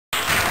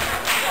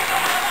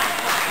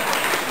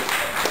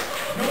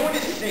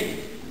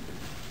state.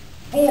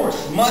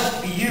 Force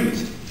must be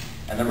used,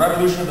 and the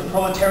revolution of the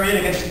proletariat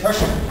against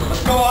oppression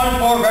must go on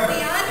forever.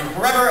 Leon? And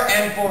forever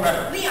and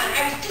forever. Leon,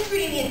 I was just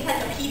reading the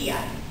encyclopedia.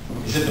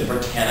 Is it the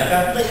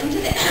Britannica? Listen to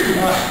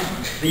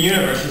this. The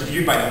universe is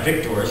viewed by the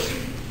victors.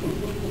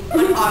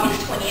 On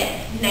August 20th,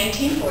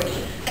 1940,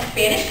 a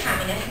Spanish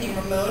communist named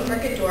Ramon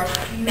Mercador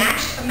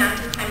mashed a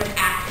mountain climber's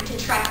axe into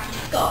Trotsky's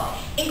skull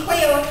in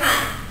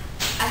Coyoacan,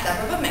 a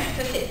suburb of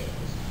Mexico City.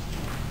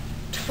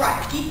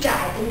 Trotsky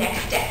died the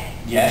next day.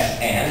 Yes,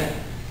 and?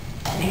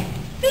 I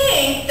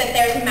think that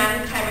there's a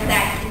mountain climber's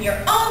axe in your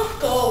own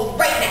skull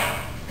right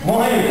now.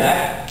 Well, I knew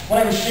that.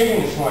 When I was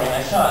shaving this morning,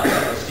 I saw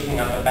it sticking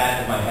out the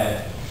back of my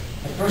head.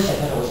 At first, I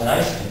thought it was an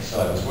ice pick, so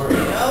I was worried.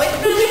 No,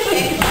 it's not a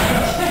pick.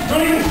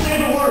 Don't even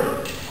say the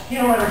word. You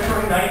know my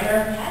recurring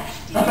nightmare?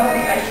 Yes, dear. About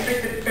the ice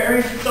pick that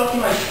buries itself in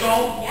my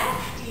skull? Yes,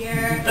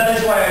 dear. That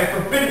is why I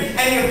forbid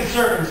any of the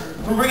servants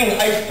from bringing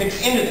ice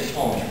picks into this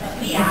home.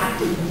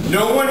 Leon.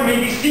 No one may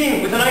be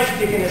seen with an ice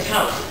pick in this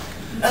house,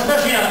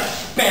 especially not a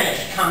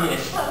Spanish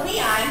communist. But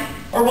Leon.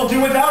 Or we'll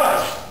do without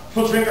us.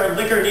 We'll drink our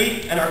liquor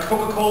neat and our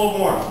Coca-Cola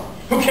warm.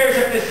 Who cares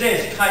if this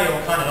is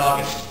Coyoacan in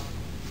August?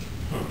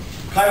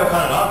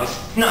 Coyoacan in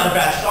August, not a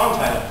bad song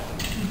title.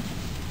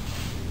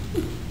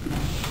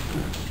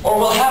 Or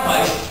we'll have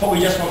ice, but we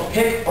just won't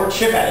pick or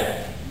chip at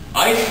it.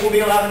 Ice will be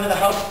allowed into the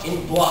house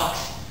in blocks,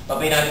 but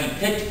may not be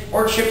picked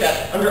or chipped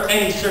at under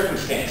any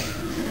circumstance.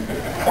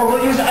 Or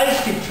we'll use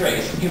ice cube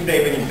trays, if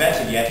they've been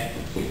invented yet.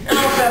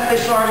 I'll bet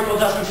this article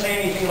doesn't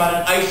say anything about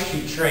an ice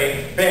cube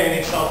tray burying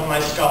itself in my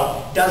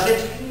skull, does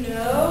it?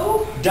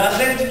 No. Does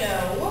it?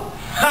 No.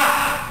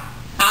 Ha!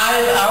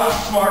 I've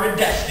outsmarted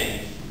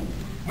destiny,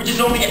 which is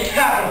only a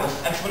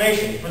capitalist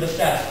explanation for the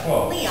status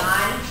quo.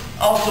 Leon.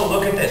 Also,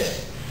 look at this.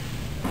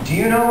 Do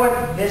you know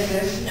what this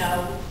is?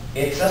 No.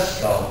 It's a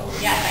skull.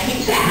 Yes, I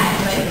knew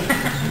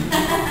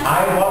that,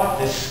 I bought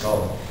this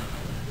skull.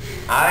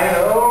 I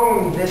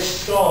own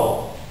this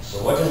skull.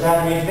 So what does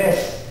that make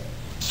this?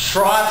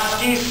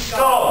 Trotsky's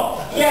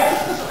skull.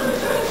 Yes.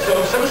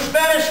 So some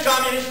Spanish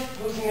communist,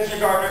 posing as a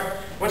gardener,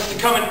 wants to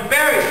come and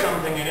bury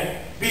something in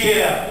it, be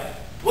it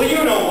well,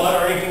 you know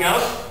what, or anything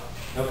else.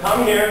 He'll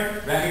come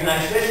here,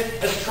 recognize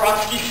this as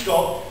Trotsky's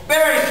skull,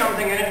 bury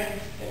something in it,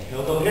 and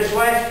he'll go his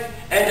way,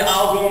 and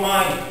I'll go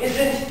mine.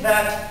 Isn't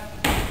that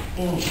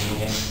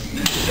ingenious?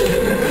 To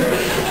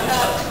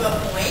a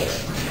point.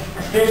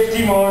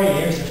 50 more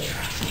years of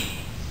Trotsky.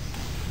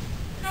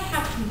 I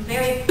have some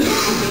very good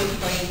news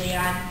for you,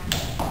 Leon.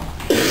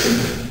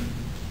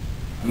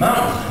 A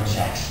mountain climber's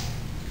axe.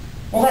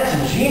 Well, that's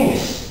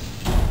ingenious.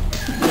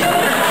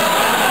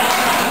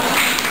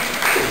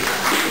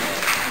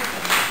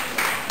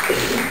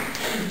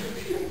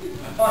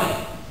 Funny.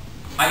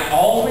 I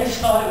always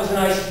thought it was an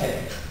ice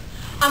pick.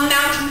 A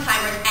mountain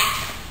climber's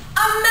axe.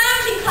 A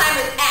mountain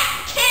climber's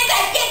axe. Can't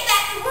I get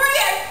that through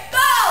your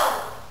skull?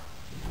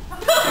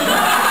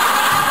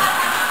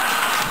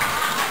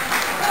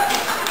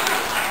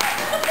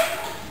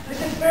 This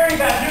is very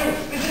bad news.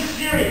 This is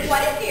serious.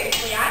 What is serious,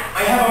 Leon?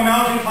 I have a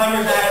mountain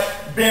climber's axe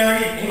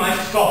buried in my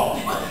skull.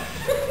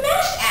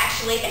 Mashed,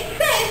 actually. It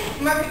says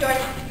Mercador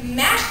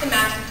mashed the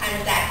mountain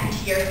climber's axe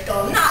into your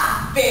skull,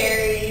 not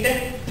buried.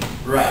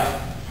 Right.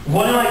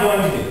 What am I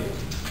going to do?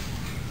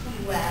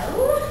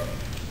 Well,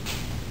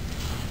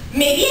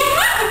 maybe a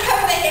hat would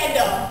cover the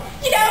handle.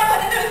 You know,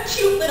 one of those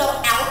cute little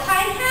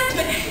alpine hats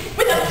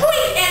with a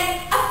point and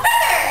a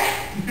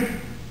feather.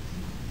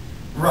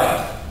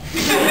 Right.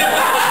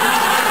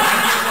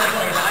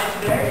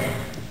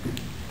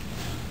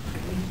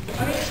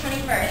 August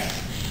 21st.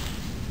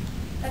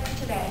 That's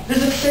today.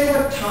 Does it say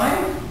what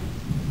time?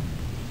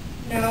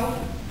 No.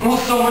 Well,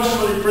 so much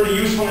for the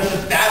usefulness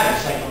of that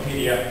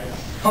encyclopedia.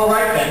 All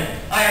right, then.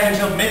 I have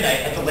until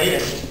midnight at the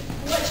latest.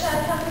 What should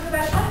I tell her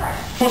about supper?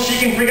 Well, she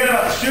can forget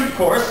about the soup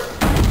course.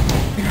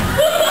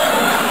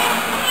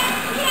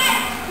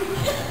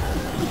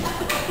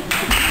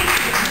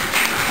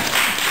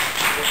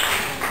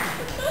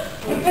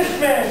 But this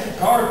man is a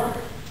gardener.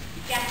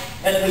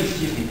 Yes. At least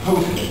he's the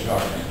posing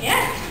gardener.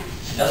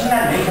 Yes. Doesn't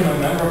that make him a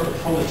member of the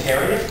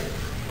proletariat?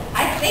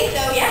 I think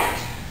so, yes.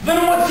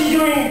 Then what's he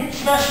doing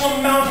smashing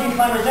a mountain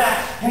climber's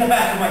axe in the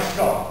back of my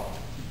skull?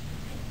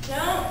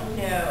 Don't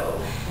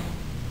know.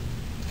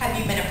 Have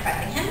you been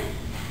oppressing him?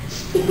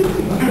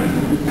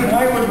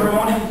 Why would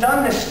Ramon have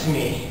done this to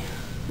me?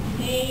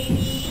 Maybe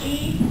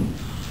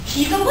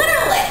he's a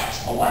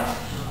literalist. A what?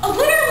 A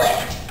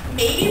literalist.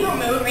 Maybe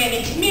Ramon ran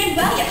into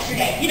Manuel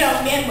yesterday. You know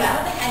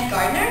Manuel, the head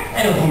gardener?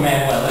 I know who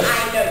Manuel is. I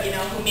know you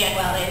know who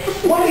Manuel is.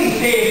 One of these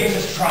days,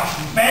 Mrs.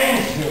 Trotsky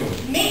bangs him.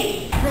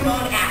 Maybe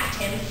Ramon asked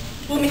him,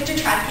 will Mr.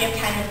 Trotsky have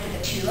time to look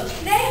at the tulips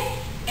today?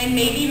 And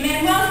maybe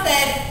Manuel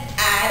said,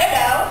 I don't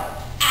know,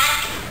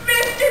 ask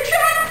Mr.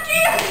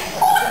 Trotsky!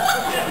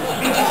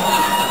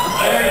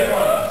 Very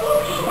funny.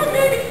 Or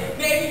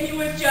maybe he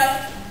was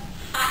just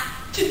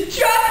hot to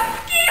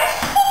Trotsky!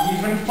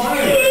 Even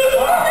funnier.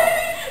 Wow.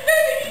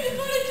 Maybe he just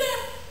wanted to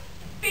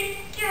pick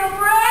your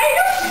brain!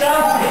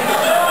 Stop it.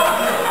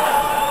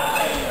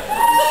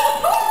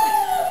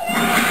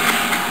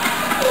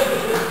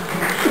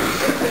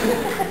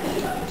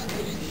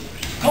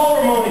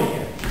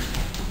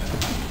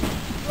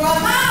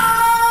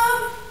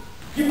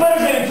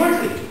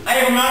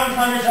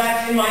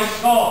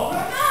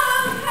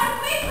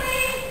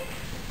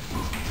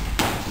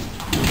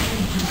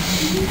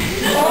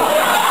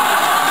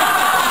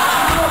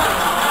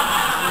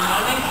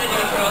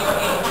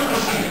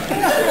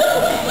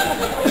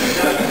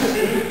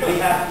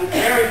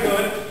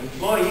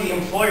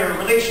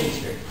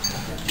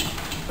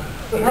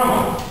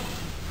 Ramon,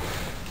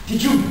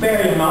 did you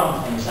bury a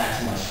mountain climber's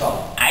axe in my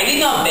skull? I did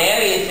not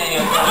bury it,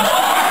 Senor Trotsky.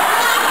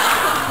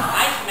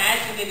 I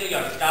smashed it into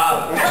your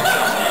skull.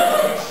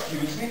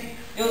 Excuse me?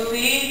 You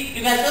see?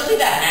 You can still see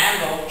the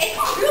handle. It's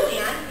true,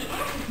 Leon. The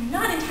axe is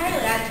not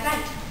entirely out of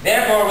sight.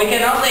 Therefore, we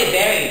cannot say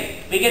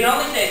buried. We can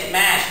only say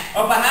smashed,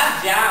 or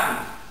perhaps jammed.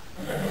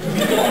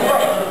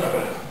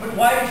 But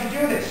why did you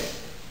do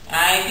this?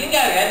 I think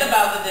I read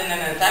about it in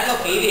an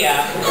encyclopedia.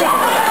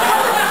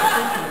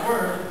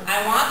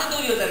 I wanted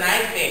to use a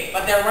knife stick,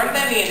 but there weren't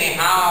any in the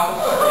house.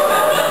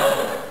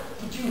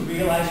 Did you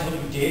realize what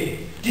you did?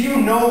 Do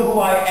you know who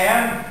I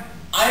am?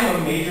 I'm a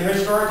major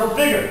historical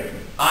figure.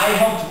 I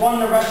helped run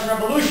the Russian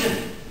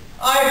Revolution.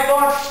 I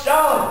fought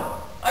Stalin.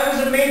 I was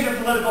a major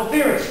political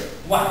theorist.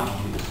 What did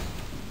you do?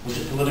 Was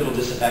it political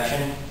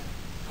disaffection?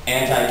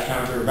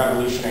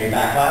 Anti-counter-revolutionary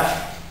backlash?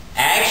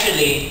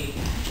 Actually,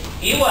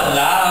 you were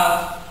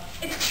love.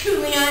 It's true,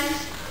 Leon.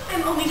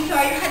 I'm only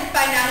sorry you had to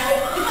find out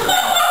about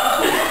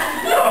it.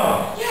 No!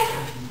 Yes.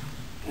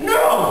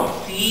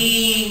 No!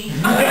 See?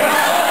 What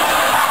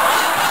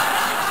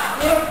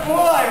a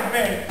fool I've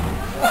been!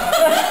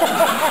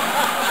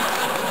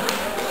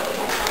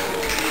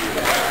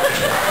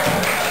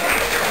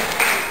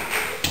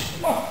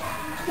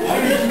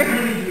 Why did you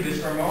really do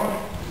this, Ramon?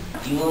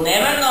 You will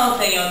never know,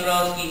 Senor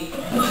Trotsky.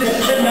 This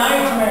is a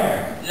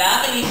nightmare.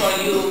 Luckily for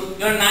you,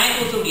 your night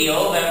will soon be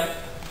over.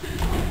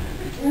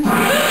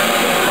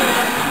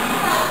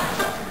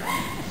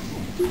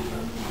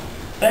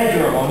 Thank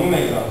you, Ramon. You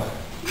may go.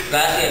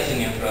 Gracias,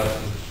 Senor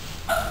Trotsky.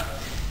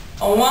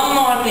 One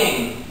more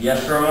thing.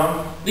 Yes,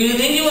 Ramon? Do you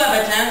think you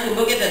have a chance to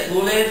look at the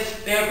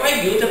tulips? They are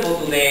quite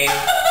beautiful today.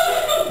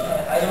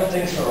 I don't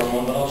think so,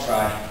 Ramon, but I'll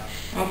try.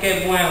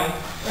 Okay, bueno.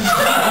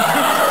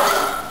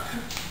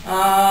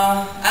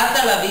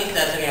 Hasta la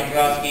vista, Senor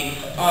Trotsky.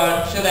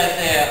 Or should I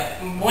say,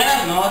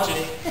 buenas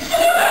noches.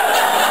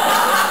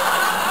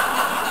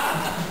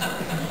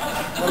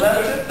 Well,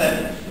 that's it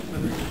then.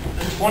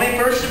 The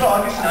 21st of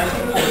August,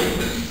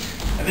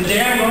 1940, and the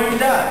day I'm going to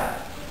die.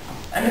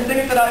 And to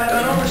think that I've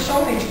done over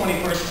so many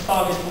 21st of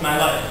August in my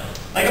life,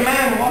 like a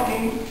man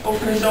walking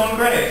over his own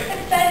grave.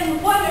 It's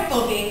been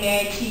wonderful being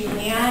married to you,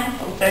 Leon.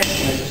 Oh, thank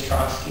you, Mrs.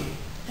 Trotsky.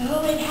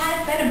 Though it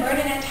has been a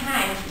burden at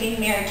times being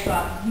married to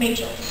a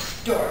major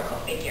historical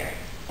figure.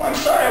 Well, I'm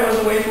sorry I was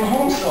away from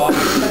home so often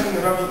defending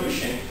the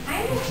revolution.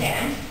 I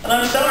understand. And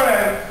I'm sorry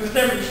I was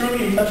never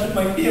truly in touch with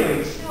my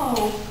feelings.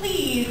 No,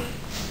 please.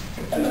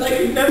 And that I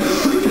could never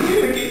really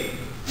communicate.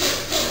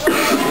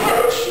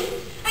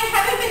 I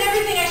haven't been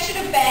everything I should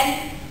have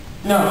been.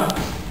 No.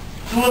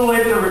 It's a little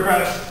late for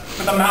regrets,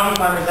 but the mountain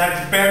climber's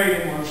axe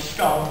buried in my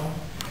skull.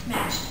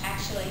 Smashed,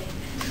 actually.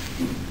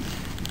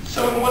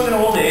 So it wasn't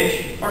old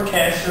age, or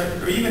cancer,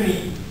 or even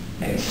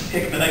the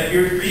stick that I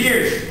feared for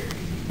years.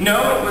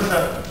 No, it was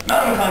a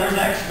mountain climber's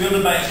axe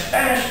wielded by a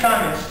Spanish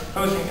communist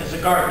posing as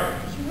a gardener.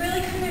 You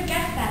really couldn't have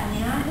guessed that,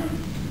 Leon.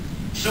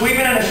 So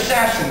even an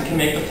assassin can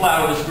make the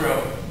flowers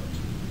grow.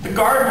 The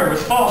gardener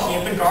was false, and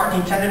yet the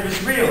garden he tended was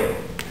real.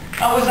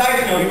 How was I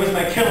to know he was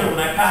my killer when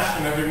I passed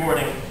him every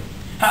morning?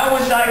 How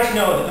was I to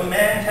know that the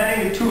man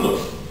tending the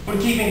tulips would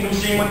keep me from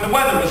seeing what the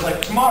weather was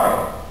like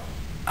tomorrow?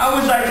 How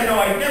was I to know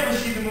I'd never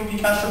see the movie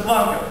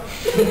Casablanca,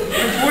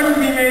 which wouldn't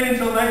be made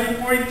until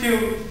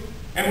 1942,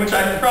 and which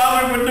I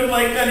probably wouldn't have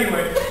liked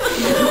anyway?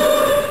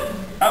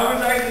 How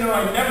was I to know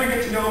I'd never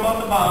get to know about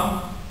the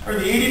bomb, or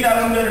the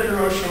 80,000 dead at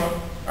Hiroshima,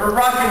 or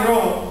rock and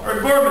roll, or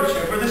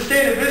Gorbachev, or the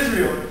state of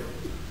Israel?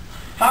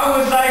 How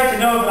was I to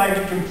know that I'd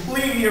be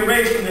completely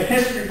erased from the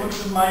history books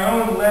of my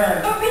own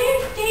land? But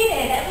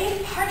reinstated, at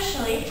least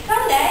partially.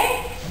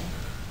 Someday.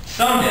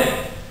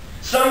 Someday.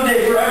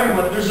 Someday for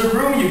everyone, there's a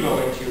room you go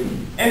into,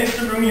 and it's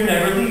the room you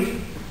never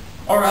leave.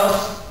 Or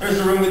else, there's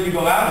the room that you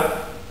go out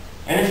of,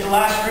 and it's the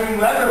last room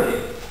you ever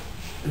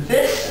leave.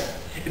 This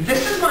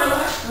is my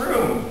last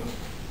room.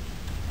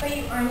 But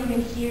you aren't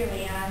even here,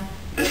 Leon.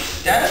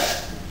 This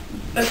desk,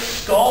 the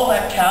skull,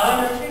 that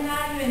calendar, You're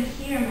not even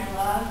here, my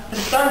love. the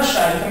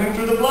sunshine coming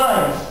through the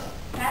blinds,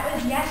 That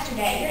was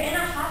yesterday. You're in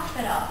a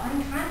hospital,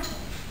 unconscious.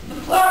 the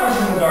flowers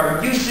in the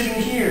garden, you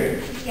sitting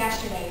here. It's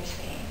yesterday, you're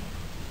saying.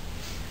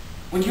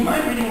 Would you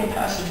mind reading the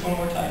passage one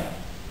more time?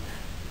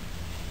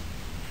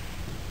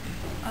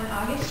 On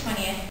August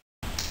 20th,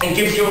 It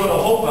gives you a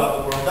little hope about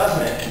the world,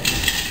 doesn't it?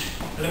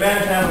 That a man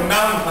can have a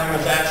mountain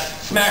climber's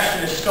axe smashed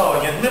in his skull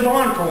and yet live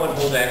on for one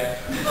whole day.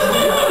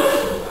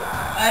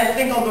 I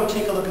think I'll go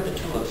take a look at the